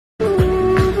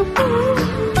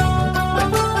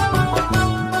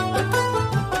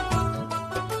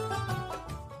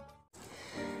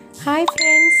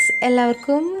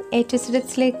എല്ലാവർക്കും A to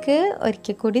സെഡ്സിലേക്ക്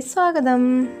ഒരിക്കൽ കൂടി സ്വാഗതം.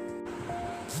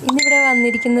 ഇന്നിവിടെ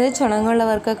വന്നിരിക്കുന്നത്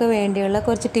ചുണങ്ങുള്ളവർക്കൊക്കെ വേണ്ടിയുള്ള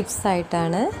കുറച്ച് ടിപ്സ്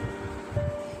ആയിട്ടാണ്.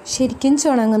 ശരിക്കും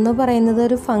ചുണങ്ങെന്ന് പറയുന്നത്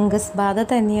ഒരു ഫംഗസ് ബാധ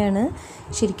തന്നെയാണ്.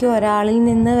 ശരിക്കും ഒരാളിൽ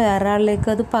നിന്ന്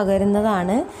വേറൊരാളിലേക്ക് അത്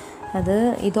പകരുന്നതാണ്. അത്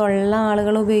ഇതുള്ള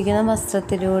ആളുകൾ ഉപയോഗിക്കുന്ന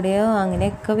വസ്ത്രത്തിലൂടെയോ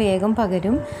അങ്ങനെയൊക്കെ വേഗം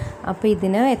പകരും. അപ്പോൾ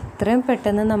ഇതിനെ എത്രയും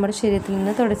പെട്ടെന്ന് നമ്മുടെ ശരീരത്തിൽ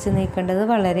നിന്ന് തുടച്ചു നീക്കേണ്ടത്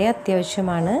വളരെ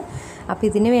അത്യാവശ്യമാണ്. അപ്പോൾ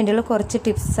ഇതിന് വേണ്ടിയുള്ള കുറച്ച്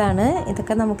ടിപ്സാണ്.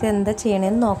 ഇതൊക്കെ നമുക്ക് എന്താ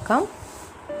ചെയ്യണമെന്ന് നോക്കാം.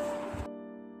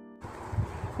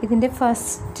 ഇതിൻ്റെ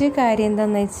ഫസ്റ്റ് കാര്യം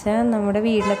എന്താണെന്ന് വെച്ചാൽ, നമ്മുടെ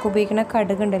വീട്ടിലൊക്കെ ഉപയോഗിക്കുന്ന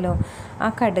കടുകുണ്ടല്ലോ, ആ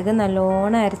കടുക്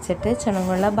നല്ലോണം അരച്ചിട്ട്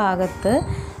ചുണങ്ങുള്ള ഭാഗത്ത്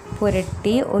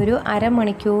പുരട്ടി ഒരു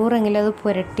അരമണിക്കൂറെങ്കിലും അത്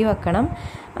പുരട്ടി വെക്കണം.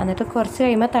 എന്നിട്ട് കുറച്ച്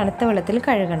കഴിയുമ്പോൾ തണുത്ത വെള്ളത്തിൽ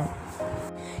കഴുകണം.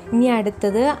 ഇനി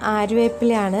അടുത്തത്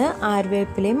ആര്യവേപ്പിലയാണ്.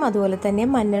 ആര്യവേപ്പിലയും അതുപോലെ തന്നെ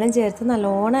മഞ്ഞളും ചേർത്ത്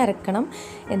നല്ലോണം അരക്കണം.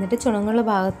 എന്നിട്ട് ചുണങ്ങുള്ള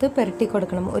ഭാഗത്ത് പുരട്ടി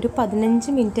കൊടുക്കണം. ഒരു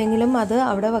 15 മിനിറ്റെങ്കിലും അത്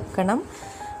അവിടെ വെക്കണം.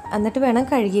 എന്നിട്ട് വേണം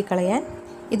കഴുകിക്കളയാൻ.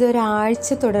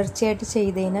 ഇതൊരാഴ്ച തുടർച്ചയായിട്ട്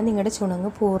ചെയ്ത് കഴിഞ്ഞാൽ നിങ്ങളുടെ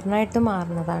ചുണങ്ങ് പൂർണ്ണമായിട്ട്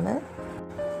മാറുന്നതാണ്.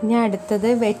 ഇനി അടുത്തത്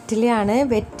വെറ്റിലയാണ്.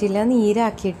 വെറ്റില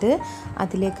നീരാക്കിയിട്ട്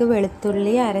അതിലേക്ക്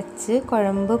വെളുത്തുള്ളി അരച്ച്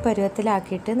കുഴമ്പ്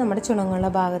പരുവത്തിലാക്കിയിട്ട് നമ്മുടെ ചുണങ്ങുള്ള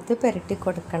ഭാഗത്ത് പുരട്ടി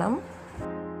കൊടുക്കണം.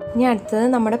 ഇനി അടുത്തത്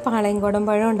നമ്മുടെ പാളയംകോടൻ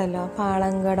പഴം ഉണ്ടല്ലോ,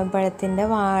 പാളയംകോടൻ പഴത്തിൻ്റെ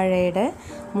വാഴയുടെ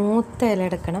മൂത്ത ഇല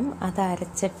എടുക്കണം. അത്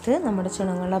അരച്ചിട്ട് നമ്മുടെ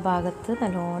ചുണങ്ങുള്ള ഭാഗത്ത്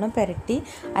നല്ലോണം പുരട്ടി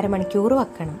അരമണിക്കൂർ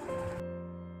വെക്കണം.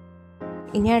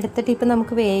 ഇനി അടുത്ത ടിപ്പ്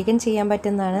നമുക്ക് വേഗം ചെയ്യാൻ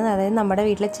പറ്റുന്നതാണ്. അതായത് നമ്മുടെ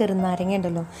വീട്ടിലെ ചെറുനാരങ്ങ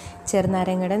ഉണ്ടല്ലോ,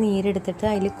 ചെറുനാരങ്ങയുടെ നീരെടുത്തിട്ട്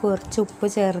അതിൽ കുറച്ച് ഉപ്പ്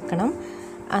ചേർക്കണം.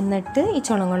 എന്നിട്ട് ഈ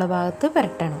ചുണങ്ങുള്ള ഭാഗത്ത്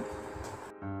പുരട്ടണം.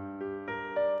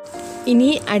 ഇനി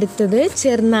അടുത്തത്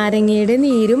ചെറുനാരങ്ങയുടെ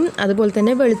നീരും അതുപോലെ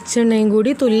തന്നെ വെളിച്ചെണ്ണയും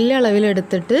കൂടി തുല്യ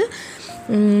അളവിലെടുത്തിട്ട്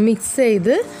മിക്സ്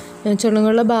ചെയ്ത്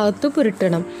ചുണങ്ങുള്ള ഭാഗത്ത്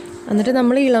പുരട്ടണം. എന്നിട്ട്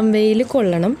നമ്മൾ ഇളം വെയിൽ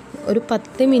കൊള്ളണം. ഒരു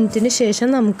 10 മിനിറ്റിന് ശേഷം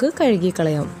നമുക്ക്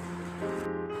കഴുകിക്കളയാം.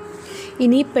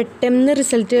 ഇനി പെട്ടെന്ന്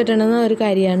റിസൾട്ട് കിട്ടണമെന്ന ഒരു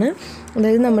കാര്യമാണ്.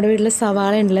 അതായത് നമ്മുടെ വീട്ടിലെ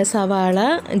സവാള ഉണ്ടല്ലോ, സവാള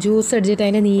ജ്യൂസ് അടിച്ചിട്ട്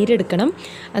അതിൻ്റെ നീരെടുക്കണം.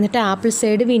 എന്നിട്ട് ആപ്പിൾ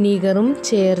സൈഡ് വിനീഗറും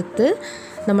ചേർത്ത്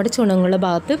നമ്മുടെ ചുണങ്ങുള്ള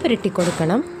ഭാഗത്ത് പുരട്ടി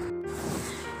കൊടുക്കണം.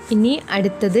 ഇനി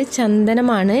അടുത്തത്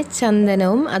ചന്ദനമാണ്.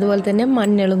 ചന്ദനവും അതുപോലെ തന്നെ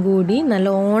മഞ്ഞളും കൂടി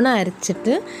നല്ലോണം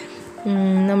അരച്ചിട്ട്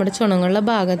നമ്മുടെ ചുണങ്ങുള്ള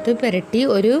ഭാഗത്ത് പുരട്ടി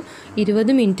ഒരു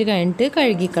 20 മിനിറ്റ് കഴിഞ്ഞിട്ട്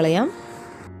കഴുകിക്കളയാം.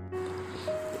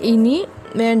 ഇനി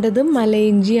വേണ്ടത്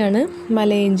മലയിഞ്ചിയാണ്.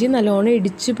 മലയിഞ്ചി നല്ലോണം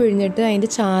ഇടിച്ച് പിഴിഞ്ഞിട്ട് അതിൻ്റെ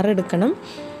ചാറെടുക്കണം,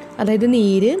 അതായത്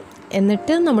നീര്.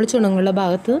 എന്നിട്ട് നമ്മൾ ചുണങ്ങുള്ള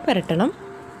ഭാഗത്ത് പുരട്ടണം.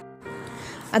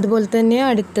 അതുപോലെ തന്നെ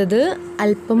അടുത്തത്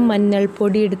അല്പം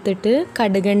മഞ്ഞൾപ്പൊടി എടുത്തിട്ട്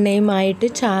കടുകെണ്ണയുമായിട്ട്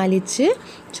ചാലിച്ച്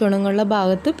ചുണങ്ങുള്ള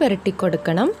ഭാഗത്ത്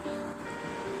പുരട്ടിക്കൊടുക്കണം.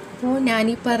 അപ്പോൾ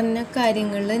ഞാനീ പറഞ്ഞ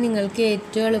കാര്യങ്ങളിൽ നിങ്ങൾക്ക്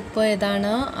ഏറ്റവും എളുപ്പം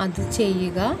ഏതാണോ അത്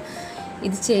ചെയ്യുക.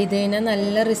 ഇത് ചെയ്ത് കഴിഞ്ഞാൽ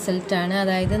നല്ല റിസൾട്ടാണ്.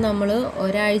 അതായത് നമ്മൾ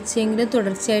ഒരാഴ്ചയെങ്കിലും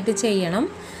തുടർച്ചയായിട്ട് ചെയ്യണം.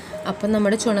 അപ്പം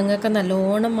നമ്മുടെ ചുണങ്ങൊക്കെ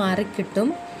നല്ലോണം മാറിക്കിട്ടും.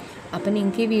 അപ്പം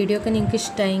നിങ്ങൾക്ക് ഈ വീഡിയോ ഒക്കെ നിങ്ങൾക്ക്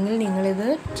ഇഷ്ടമായെങ്കിൽ നിങ്ങളിത്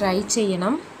ട്രൈ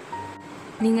ചെയ്യണം.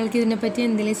 നിങ്ങൾക്ക് ഇതിനെപ്പറ്റി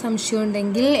എന്തെങ്കിലും സംശയം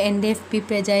ഉണ്ടെങ്കിൽ എൻ്റെ FB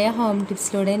പേജായ ഹോം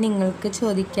ടിപ്സിലൂടെ നിങ്ങൾക്ക്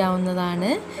ചോദിക്കാവുന്നതാണ്.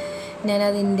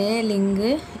 ഞാനതിൻ്റെ ലിങ്ക്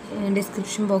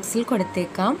ഡിസ്ക്രിപ്ഷൻ ബോക്സിൽ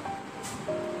കൊടുത്തേക്കാം.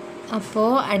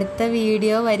 അപ്പോൾ അടുത്ത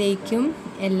വീഡിയോ വരേക്കും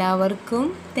എല്ലാവർക്കും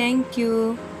താങ്ക് യു.